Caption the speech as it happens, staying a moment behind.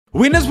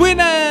Buenas,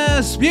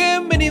 buenas,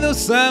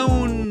 bienvenidos a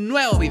un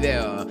nuevo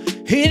video.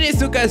 En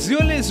esta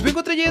ocasión les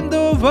vengo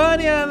trayendo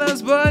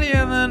variadas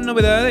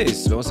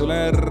novedades. Vamos a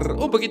hablar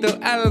un poquito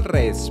al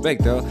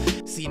respecto.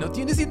 Si no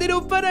tienes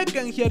dinero para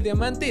canjear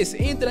diamantes,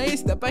 entra a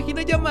esta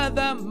página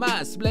llamada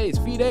Más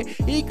Fire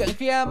y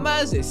canjea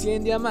más de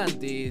 100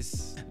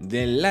 diamantes.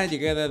 De la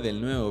llegada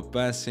del nuevo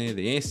pase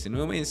de este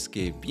nuevo mes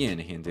que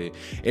viene, gente.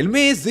 El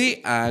mes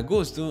de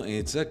agosto,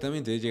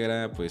 exactamente,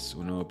 llegará pues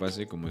un nuevo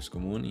pase como es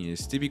común y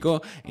es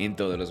típico en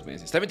todos los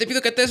meses. También te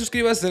pido que te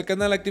suscribas al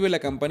canal, active la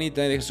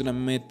campanita y dejes una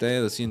meta de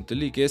 200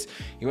 likes.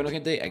 Y bueno,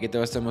 gente, aquí te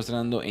va a estar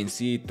mostrando en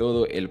sí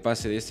todo el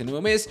pase de este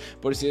nuevo mes,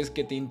 por si es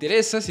que te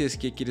interesa, si es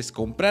que quieres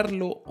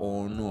comprarlo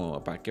o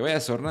no, para que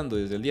vayas ahorrando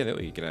desde el día de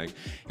hoy, crack.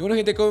 Y bueno,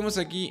 gente, como vemos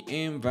aquí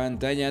en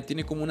pantalla,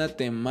 tiene como una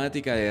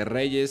temática de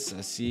reyes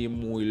así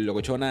muy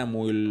locochona,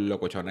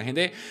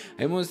 gente.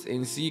 Vemos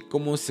en sí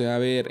cómo se va a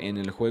ver en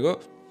el juego.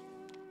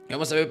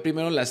 Vamos a ver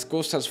primero las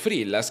cosas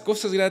free, las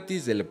cosas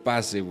gratis del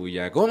Pase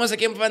Booyah. Como vemos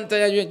aquí en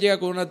pantalla, llega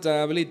con una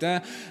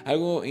tablita,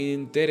 algo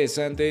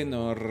interesante,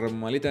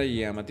 normalita,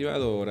 llamativa,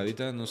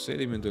 doradita, no sé,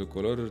 dime el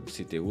color,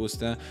 si te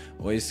gusta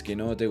o es que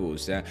no te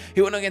gusta. Y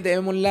bueno, gente,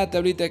 vemos la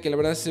tablita que la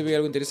verdad se ve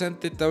algo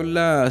interesante,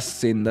 tabla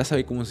senda,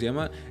 ¿sabe cómo se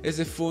llama? Es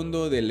de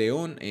fondo de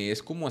león,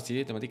 es como así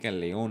de temática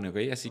león, ¿ok?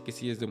 Así que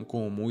sí, es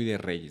como muy de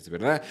reyes,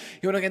 ¿verdad?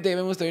 Y bueno, gente,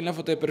 vemos también la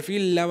foto de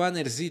perfil, la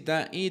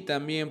bannercita y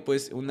también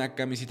pues una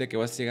camisita que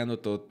va llegando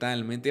totalmente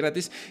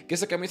gratis, que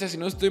esa camisa, si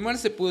no estoy mal,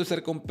 se puede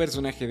usar con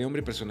personaje de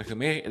hombre y personaje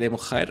de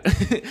mujer.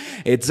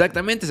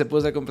 Exactamente, se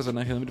puede usar con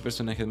personaje de hombre y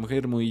personaje de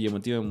mujer, muy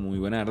emotiva, muy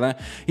buena, ¿verdad?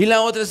 Y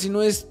la otra, si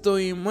no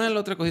estoy mal,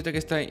 otra cosita que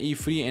está ahí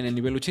free en el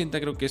nivel 80,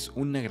 creo que es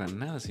una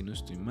granada, si no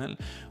estoy mal.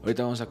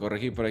 Ahorita vamos a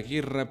corregir por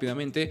aquí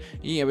rápidamente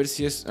y a ver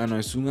si es... Ah, no,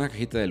 es una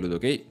cajita de loot,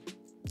 ¿ok?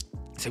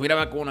 Se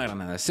miraba como una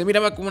granada,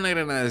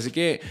 así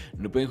que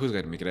no pueden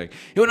juzgar, mi crack.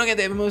 Y bueno, que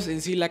tenemos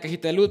en sí la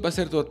cajita de loot, va a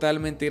ser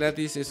totalmente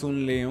gratis, es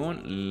un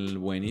león,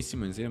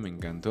 buenísimo, en serio, me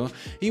encantó.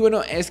 Y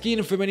bueno,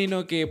 skin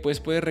femenino que pues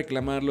puedes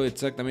reclamarlo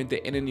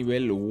exactamente en el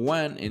nivel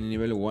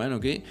 1,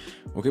 ¿ok?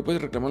 Ok,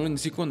 puedes reclamarlo en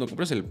sí cuando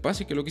compras el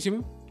pase, que es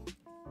loquísimo.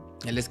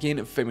 El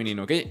skin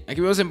femenino, ¿ok?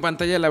 Aquí vemos en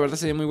pantalla, la verdad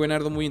se ve muy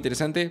buenardo, muy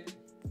interesante.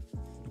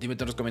 Dime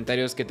en los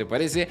comentarios qué te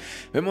parece.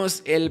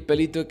 Vemos el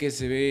pelito que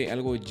se ve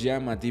algo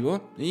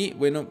llamativo. Y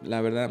bueno, la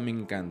verdad me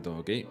encantó,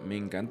 ¿ok? Me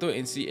encantó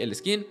en sí el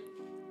skin.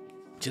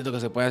 Siento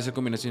que se puede hacer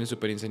combinaciones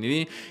super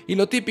insanity. Y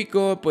lo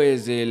típico,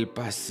 pues, del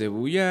Pase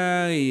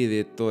Booyah y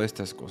de todas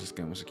estas cosas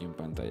que vemos aquí en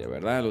pantalla,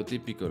 ¿verdad? Lo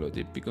típico.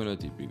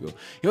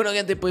 Y bueno,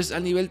 gente, pues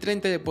al nivel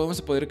 30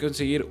 podemos poder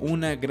conseguir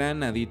una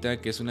granadita,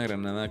 que es una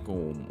granada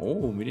con...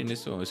 Oh, miren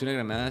eso. Es una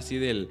granada así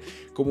del...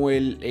 Como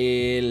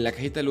la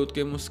cajita de loot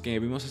que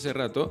vimos hace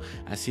rato.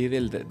 Así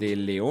del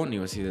león,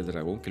 iba así del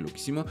dragón, que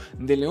loquísimo.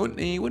 Del león,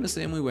 bueno,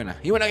 se ve muy buena.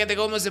 Y bueno, gente,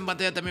 como vemos en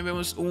pantalla también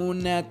vemos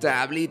una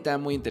tablita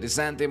muy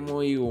interesante,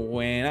 muy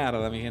buena,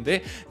 ¿verdad, mi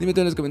gente? Dime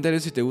en los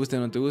comentarios si te gusta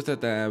o no te gusta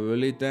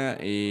tableta,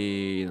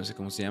 no sé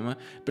cómo se llama.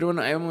 Pero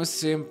bueno,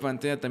 vemos en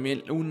pantalla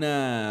también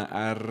una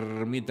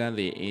armita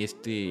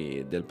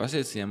del pase,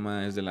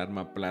 es del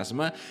arma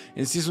plasma.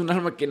 En sí es un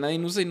arma que nadie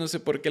usa y no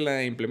sé por qué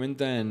la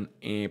implementan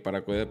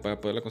para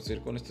poderla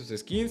conseguir con estos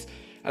skins.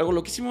 Algo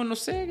loquísimo, no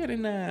sé,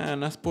 Garena,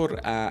 nas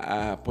por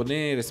a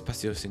poner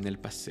espacios en el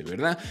pase,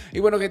 ¿verdad? Y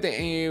bueno,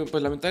 gente,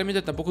 pues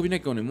lamentablemente tampoco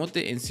viene con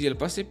emote en sí el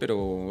pase,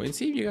 pero en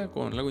sí llega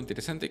con algo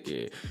interesante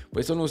que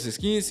pues son los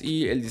skins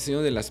y el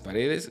diseño de las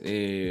paredes.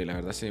 La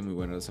verdad se ve muy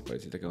buena esa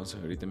paredcita que vamos a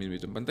ver ahorita mismo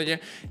en pantalla.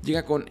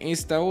 Llega con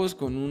esta hoz,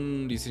 con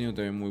un diseño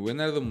también muy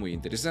buenardo, muy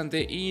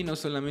interesante. Y no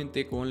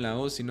solamente con la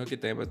hoz, sino que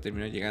también va a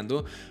terminar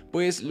llegando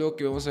pues lo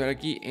que vamos a ver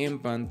aquí en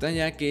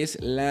pantalla, que es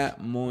la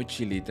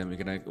mochilita, mi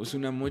crack. Es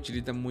una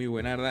mochilita muy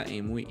buena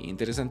y muy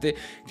interesante,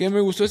 que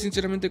me gustó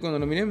sinceramente cuando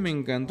lo miré, me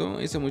encantó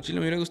esa mochila.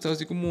 Me hubiera gustado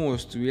así como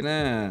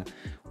estuviera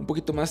un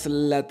poquito más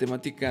la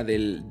temática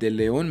del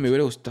león, me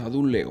hubiera gustado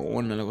un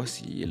león, algo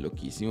así,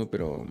 loquísimo,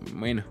 pero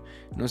bueno,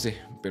 no sé,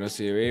 pero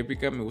se ve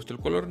épica, me gustó el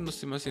color, no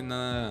se me hace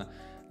nada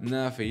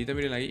feita,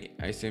 miren ahí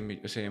se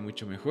ve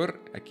mucho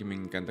mejor. Aquí me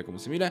encanta cómo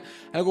se mira.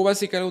 Algo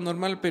básico, algo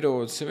normal,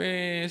 pero se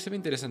ve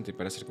interesante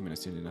para hacer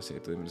combinaciones. No sé,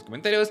 tú dime en los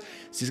comentarios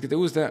si es que te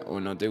gusta o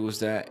no te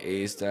gusta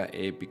esta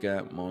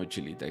épica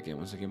mochilita que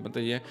vemos aquí en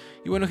pantalla.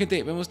 Y bueno,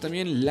 gente, vemos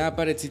también la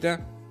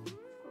paredcita,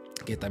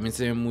 que también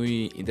se ve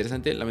muy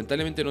interesante.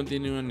 Lamentablemente no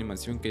tiene una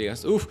animación que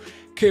digas, uff,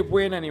 qué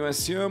buena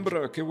animación,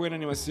 bro, qué buena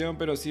animación.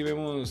 Pero sí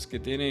vemos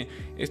que tiene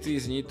este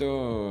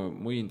diseñito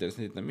muy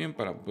interesante también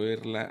para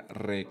poderla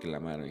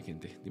reclamar, mi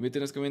gente. Dime en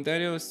los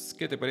comentarios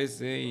qué te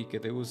parece y qué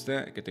te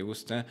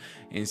gusta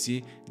en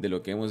sí de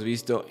lo que hemos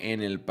visto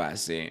en el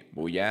Pase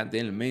Booyah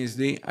del mes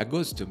de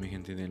agosto, mi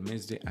gente, del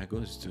mes de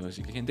agosto.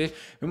 Así que, gente,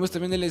 vemos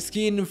también el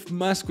skin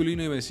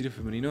masculino, iba a decir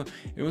femenino.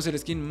 Vemos el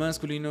skin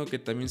masculino que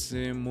también se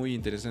ve muy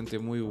interesante,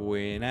 muy bueno.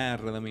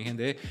 buenarda, mi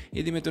gente.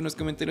 Y dime tú en los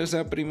comentarios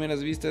a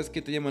primeras vistas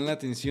qué te llama la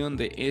atención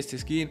de este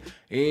skin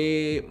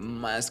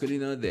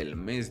masculino del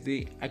mes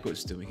de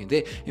agosto, mi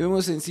gente. Y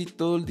vemos en sí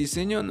todo el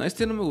diseño. No,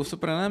 este no me gustó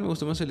para nada, me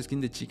gustó más el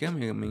skin de chica,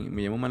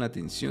 me llamó más la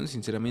atención,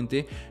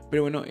 sinceramente.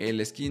 Pero bueno,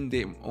 el skin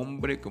de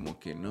hombre como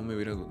que no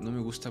me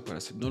gusta para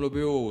hacer, no lo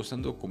veo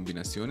usando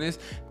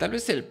combinaciones. Tal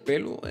vez el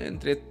pelo,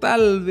 entre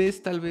tal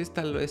vez.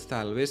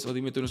 O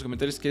dime tú en los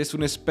comentarios que eres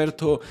un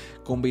experto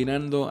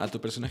combinando a tu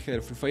personaje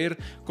del Free Fire.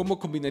 ¿Cómo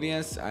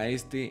combinarías a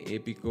este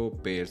épico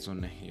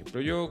personaje?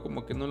 Pero yo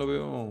como que no lo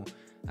veo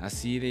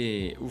así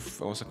de,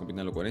 vamos a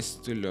combinarlo con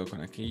esto y luego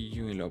con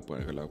aquello y luego por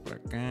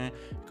acá.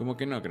 Como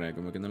que no, creo,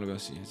 como que no lo veo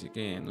así. Así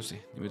que no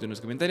sé, dime tú en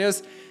los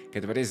comentarios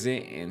qué te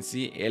parece en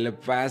sí el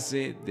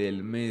pase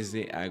del mes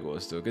de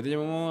agosto. ¿Qué te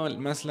llamó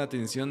más la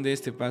atención de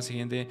este pase,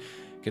 gente?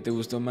 ¿Qué te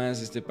gustó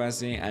más este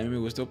pase? A mí me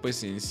gustó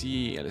pues en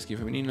sí el skin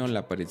femenino,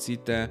 la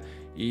paredcita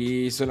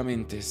y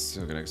solamente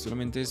eso, crack,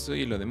 solamente eso,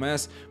 y lo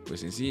demás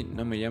pues en sí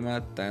no me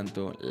llama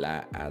tanto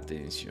la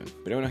atención.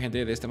 Pero bueno,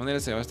 gente, de esta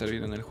manera se va a estar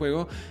viendo en el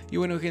juego. Y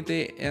bueno,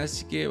 gente,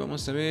 así que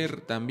vamos a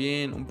ver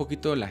también un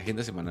poquito la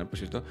agenda semanal, por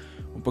cierto.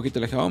 Un poquito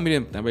la agenda.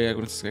 Miren, voy a llegar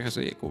con estas cajas,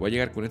 oye, voy a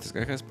llegar con estas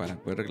cajas para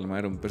poder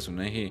reclamar un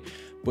personaje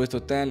pues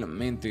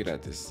totalmente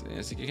gratis.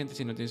 Así que, gente,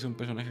 si no tienes un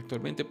personaje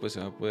actualmente, pues se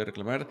va a poder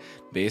reclamar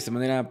de esta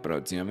manera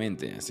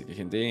próximamente. Así que,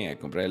 gente, a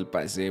comprar el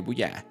Pase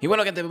Booyah. Y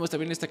bueno, gente, vemos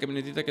también esta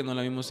camionetita que no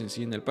la vimos en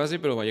sí en el pase,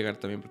 pero va a llegar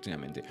también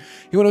próximamente.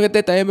 Y bueno,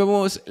 gente, también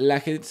vemos la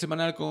agenda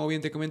semanal, como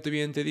bien te comento,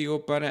 bien te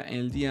digo, para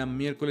el día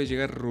miércoles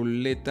llega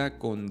ruleta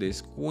con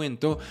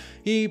descuento.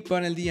 Y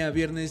para el día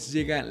viernes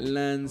llega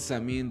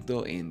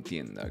lanzamiento en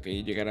tienda, ¿ok?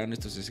 Llegarán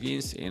estos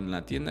skins en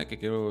la tienda, que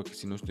creo que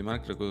si no estoy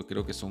mal,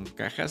 creo que son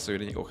cajas.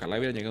 Ojalá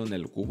hubiera llegado en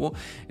el cubo,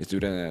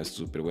 estuviera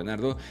súper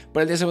buenardo.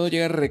 Para el día sábado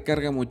llega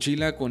recarga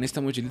mochila con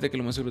esta mochilita que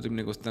lo más seguro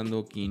termine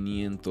costando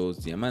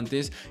 500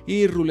 diamantes.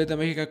 Y ruleta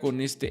mágica con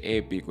este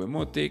épico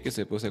emote que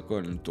se puede hacer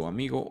con tu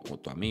amigo o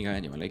tu amiga,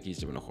 llámalo X,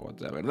 llámalo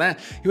J, la verdad.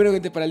 Y bueno,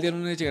 gente, para el día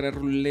lunes llegará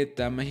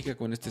ruleta mágica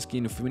con este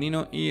skin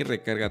femenino y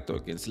recarga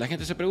tokens. La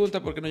gente se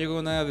pregunta por qué no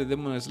llegó nada de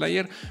Demon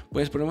Slayer.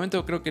 Pues por el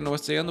momento creo que no va a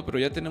estar llegando, pero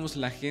ya tenemos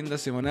la agenda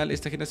semanal.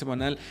 Esta agenda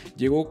semanal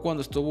llegó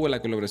cuando estuvo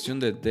la colaboración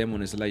de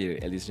Demon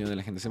Slayer, el diseño de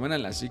la agenda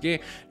semanal. Así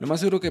que lo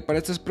más seguro que para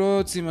estas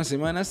próximas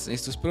semanas,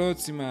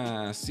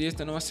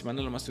 esta nueva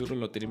semana, lo más seguro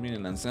lo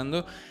terminen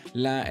lanzando.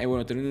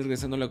 Terminen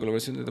regresando la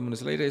colaboración de Demon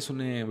Slayer. Es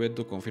un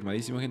evento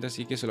confirmadísimo, gente,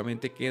 así que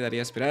solamente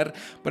quedaría esperar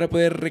para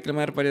poder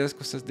reclamar varias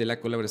cosas de la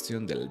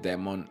colaboración del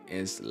Demon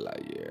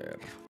Slayer.